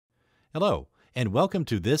Hello, and welcome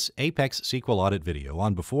to this ApexSQL Audit video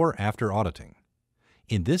on before-after auditing.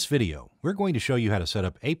 In this video, we're going to show you how to set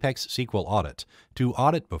up ApexSQL Audit to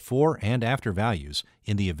audit before and after values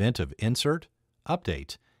in the event of insert,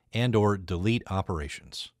 update, and/or delete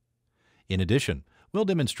operations. In addition, we'll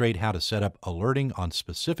demonstrate how to set up alerting on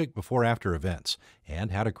specific before-after events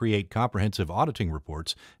and how to create comprehensive auditing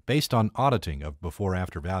reports based on auditing of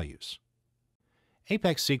before-after values.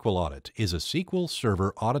 ApexSQL Audit is a SQL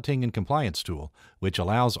Server auditing and compliance tool which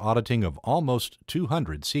allows auditing of almost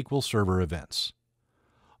 200 SQL Server events.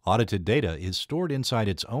 Audited data is stored inside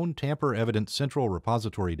its own tamper-evident central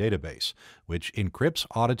repository database, which encrypts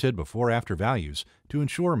audited before-after values to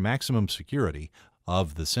ensure maximum security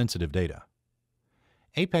of the sensitive data.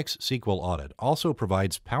 ApexSQL Audit also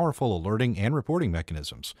provides powerful alerting and reporting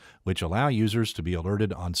mechanisms, which allow users to be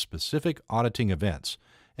alerted on specific auditing events,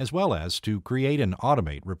 as well as to create and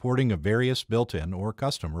automate reporting of various built-in or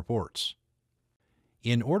custom reports.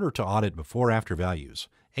 In order to audit before-after values,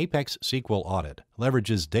 ApexSQL Audit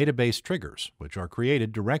leverages database triggers, which are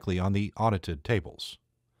created directly on the audited tables.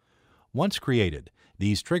 Once created,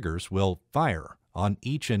 these triggers will fire on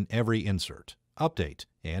each and every insert, update,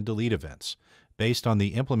 and delete events, based on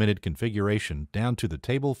the implemented configuration down to the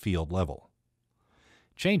table field level.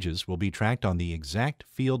 Changes will be tracked on the exact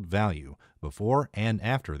field value before and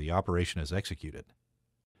after the operation is executed.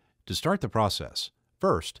 To start the process,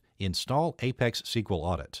 first install ApexSQL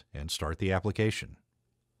Audit and start the application.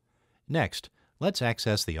 Next, let's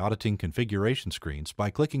access the auditing configuration screens by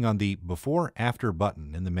clicking on the Before/After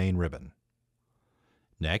button in the main ribbon.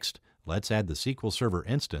 Next, let's add the SQL Server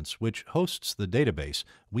instance which hosts the database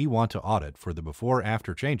we want to audit for the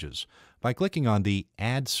before/after changes by clicking on the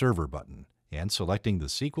Add Server button and selecting the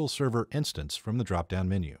SQL Server instance from the drop-down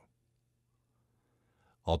menu.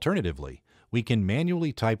 Alternatively, we can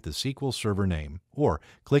manually type the SQL Server name or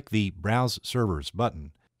click the Browse Servers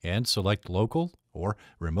button and select Local or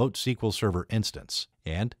Remote SQL Server Instance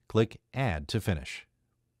and click Add to finish.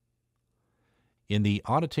 In the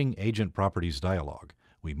Auditing Agent Properties dialog,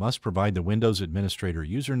 we must provide the Windows Administrator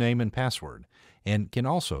username and password, and can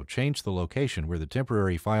also change the location where the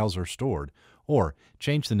temporary files are stored or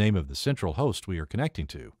change the name of the central host we are connecting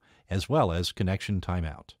to, as well as connection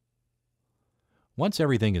timeout. Once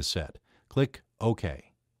everything is set, click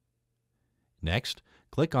OK. Next,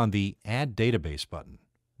 click on the Add Database button.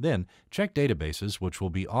 Then, check databases which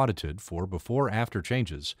will be audited for before/after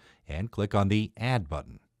changes and click on the Add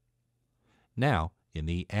button. Now, in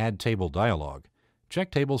the Add Table dialog,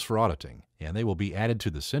 check tables for auditing, and they will be added to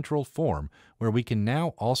the central form where we can now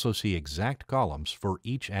also see exact columns for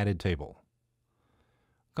each added table.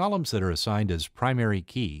 Columns that are assigned as primary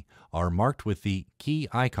key are marked with the key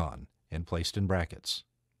icon and placed in brackets.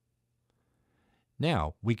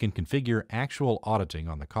 Now we can configure actual auditing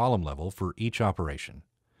on the column level for each operation.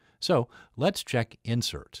 So let's check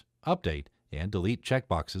Insert, Update, and Delete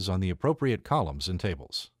checkboxes on the appropriate columns and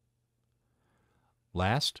tables.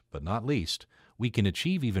 Last but not least, we can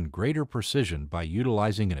achieve even greater precision by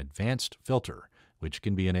utilizing an advanced filter, which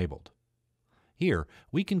can be enabled. Here,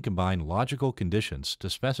 we can combine logical conditions to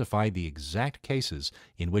specify the exact cases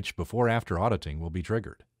in which before/after auditing will be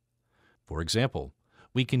triggered. For example,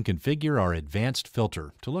 we can configure our advanced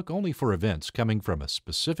filter to look only for events coming from a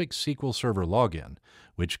specific SQL Server login,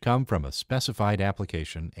 which come from a specified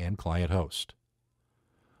application and client host.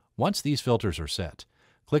 Once these filters are set,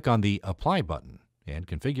 click on the Apply button, and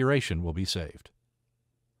configuration will be saved.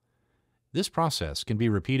 This process can be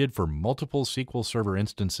repeated for multiple SQL Server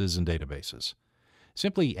instances and databases.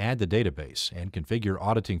 Simply add the database and configure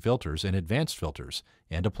auditing filters and advanced filters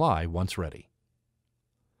and apply once ready.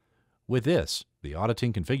 With this, the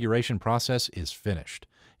auditing configuration process is finished,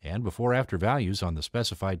 and before/after values on the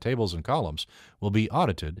specified tables and columns will be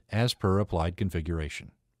audited as per applied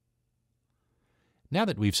configuration. Now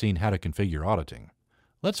that we've seen how to configure auditing,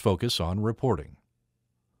 let's focus on reporting.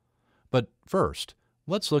 But first,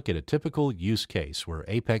 let's look at a typical use case where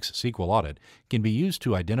ApexSQL Audit can be used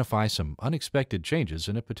to identify some unexpected changes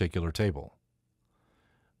in a particular table.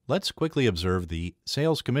 Let's quickly observe the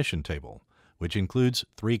Sales Commission table, which includes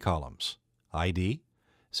 3 columns: ID,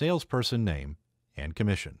 Salesperson Name, and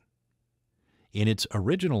Commission. In its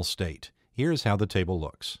original state, here's how the table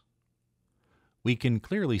looks. We can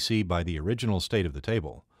clearly see by the original state of the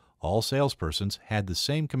table, all salespersons had the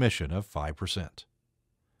same commission of 5%.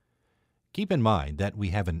 Keep in mind that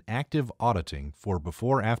we have an active auditing for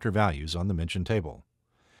before/after values on the mentioned table.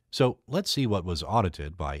 So let's see what was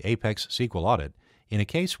audited by ApexSQL Audit in a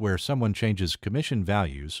case where someone changes commission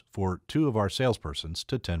values for 2 of our salespersons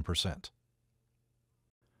to 10%.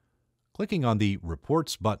 Clicking on the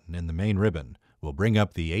Reports button in the main ribbon, will bring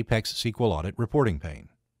up the ApexSQL Audit reporting pane.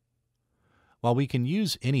 While we can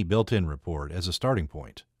use any built-in report as a starting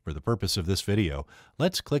point, for the purpose of this video,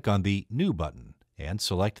 let's click on the New button and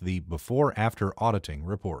select the Before-After Auditing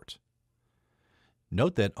report.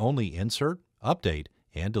 Note that only Insert, Update,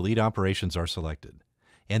 and Delete operations are selected,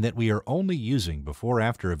 and that we are only using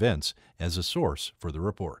before-after events as a source for the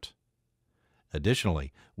report.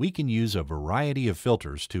 Additionally, we can use a variety of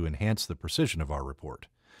filters to enhance the precision of our report,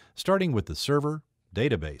 starting with the server,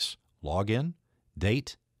 database, login,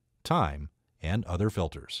 date, time, and other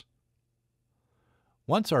filters.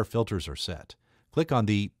 Once our filters are set, click on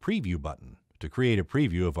the Preview button to create a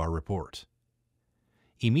preview of our report.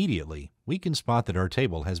 Immediately, we can spot that our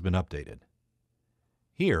table has been updated.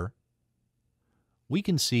 Here, we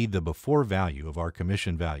can see the before value of our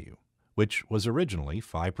commission value, which was originally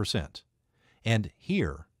 5%. And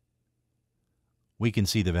here, we can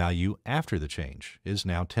see the value after the change is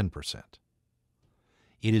now 10%.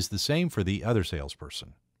 It is the same for the other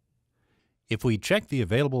salesperson. If we check the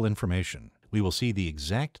available information, we will see the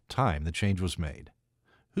exact time the change was made,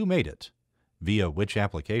 who made it, via which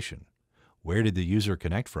application, where did the user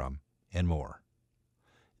connect from, and more.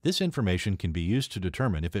 This information can be used to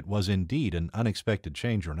determine if it was indeed an unexpected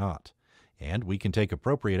change or not, and we can take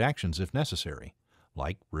appropriate actions if necessary,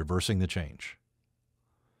 like reversing the change.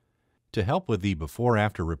 To help with the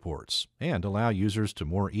before-after reports and allow users to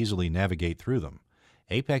more easily navigate through them,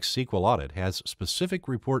 ApexSQL Audit has specific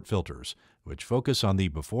report filters which focus on the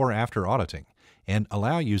before-after auditing and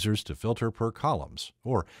allow users to filter per columns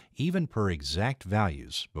or even per exact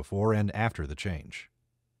values before and after the change.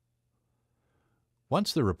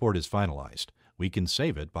 Once the report is finalized, we can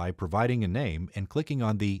save it by providing a name and clicking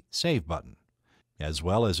on the Save button, as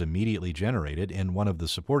well as immediately generate it in one of the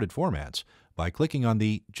supported formats by clicking on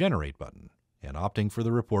the Generate button and opting for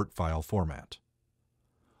the report file format.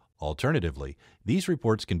 Alternatively, these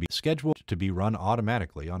reports can be scheduled to be run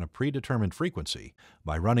automatically on a predetermined frequency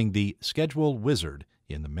by running the Schedule wizard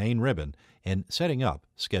in the main ribbon and setting up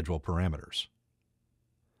schedule parameters.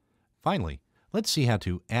 Finally, let's see how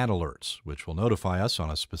to add alerts, which will notify us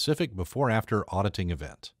on a specific before-after auditing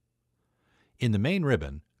event. In the main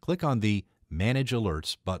ribbon, click on the Manage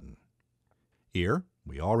Alerts button. Here,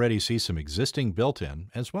 we already see some existing built-in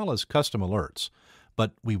as well as custom alerts,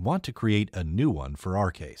 but we want to create a new one for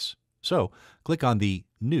our case. So, click on the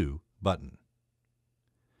New button.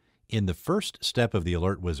 In the first step of the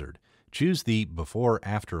Alert Wizard, choose the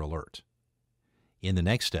Before-After Alert. In the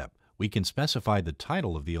next step, we can specify the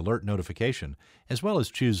title of the alert notification as well as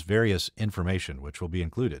choose various information which will be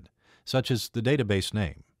included, such as the database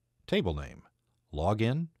name, table name,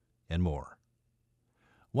 login, and more.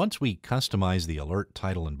 Once we customize the alert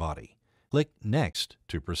title and body, click Next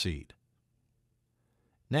to proceed.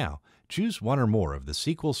 Now, choose one or more of the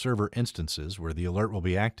SQL Server instances where the alert will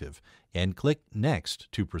be active and click Next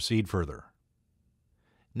to proceed further.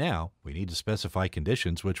 Now, we need to specify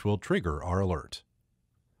conditions which will trigger our alert.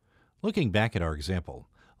 Looking back at our example,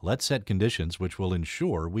 let's set conditions which will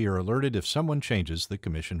ensure we are alerted if someone changes the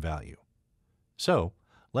commission value. So,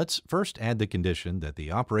 let's first add the condition that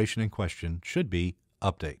the operation in question should be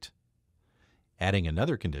Update. Adding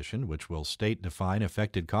another condition which will state define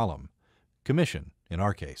affected column, commission in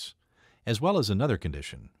our case, as well as another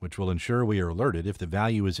condition which will ensure we are alerted if the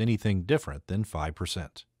value is anything different than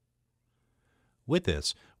 5%. With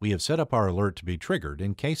this, we have set up our alert to be triggered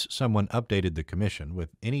in case someone updated the commission with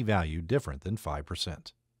any value different than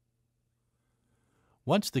 5%.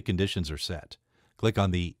 Once the conditions are set, click on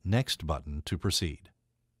the Next button to proceed.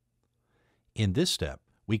 In this step,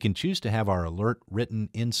 we can choose to have our alert written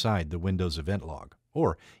inside the Windows event log,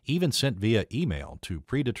 or even sent via email to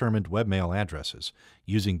predetermined webmail addresses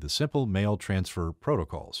using the Simple Mail Transfer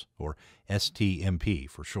Protocols, or STMP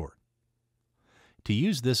for short. To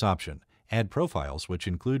use this option, add profiles which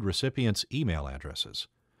include recipients' email addresses,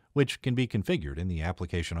 which can be configured in the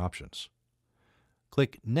application options.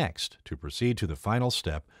 Click Next to proceed to the final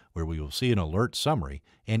step where we will see an alert summary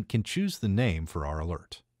and can choose the name for our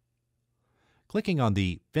alert. Clicking on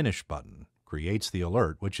the Finish button creates the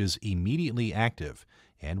alert which is immediately active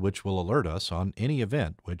and which will alert us on any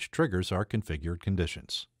event which triggers our configured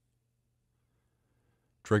conditions.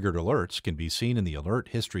 Triggered alerts can be seen in the Alert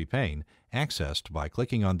History pane, accessed by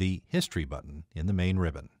clicking on the History button in the main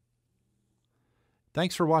ribbon.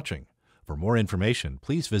 Thanks for watching. For more information,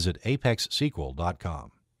 please visit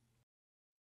apexsql.com.